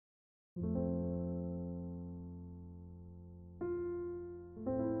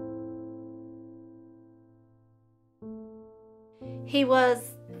He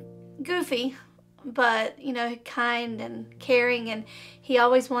was goofy, but you know, kind and caring, and he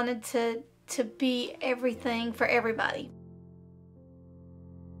always wanted to be everything for everybody.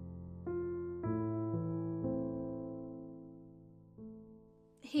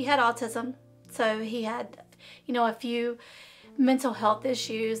 He had autism, so he had, you know, a few mental health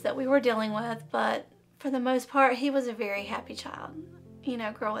issues that we were dealing with, but for the most part, he was a very happy child, you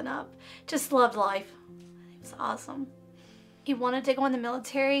know, growing up. Just loved life. He was awesome. He wanted to go in the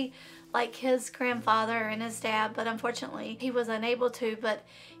military like his grandfather and his dad, but unfortunately he was unable to, but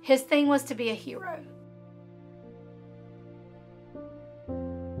his thing was to be a hero.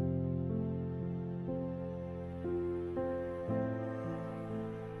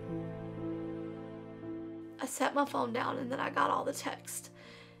 I set my phone down and then I got all the text.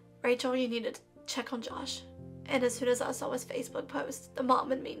 Rachel, you need to check on Josh. And as soon as I saw his Facebook post, the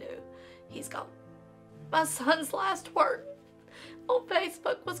mom and me knew he's gone. My son's last word on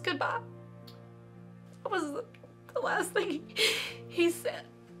Facebook was goodbye. That was the last thing he said.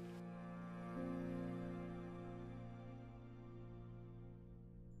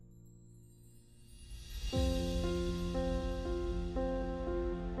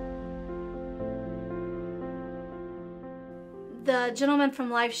 The gentleman from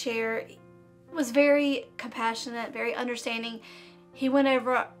LifeShare was very compassionate, very understanding. He went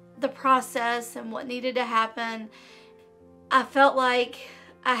over the process and what needed to happen. I felt like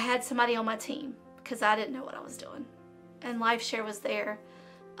I had somebody on my team because I didn't know what I was doing. And LifeShare was there.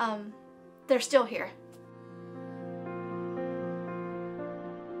 They're still here.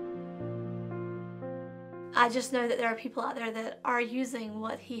 I just know that there are people out there that are using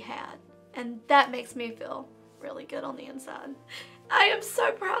what he had, and that makes me feel really good on the inside. I am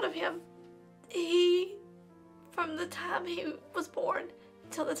so proud of him. From the time he was born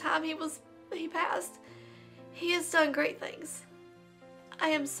till the time he passed, he has done great things. I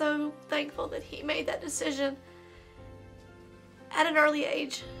am so thankful that he made that decision at an early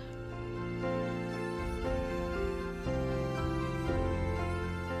age.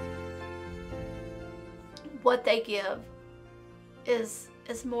 What they give is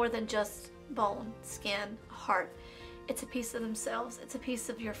more than just bone, skin, heart. It's a piece of themselves. It's a piece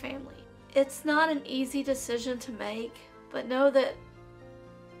of your family. It's not an easy decision to make, but know that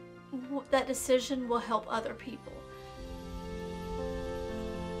that decision will help other people.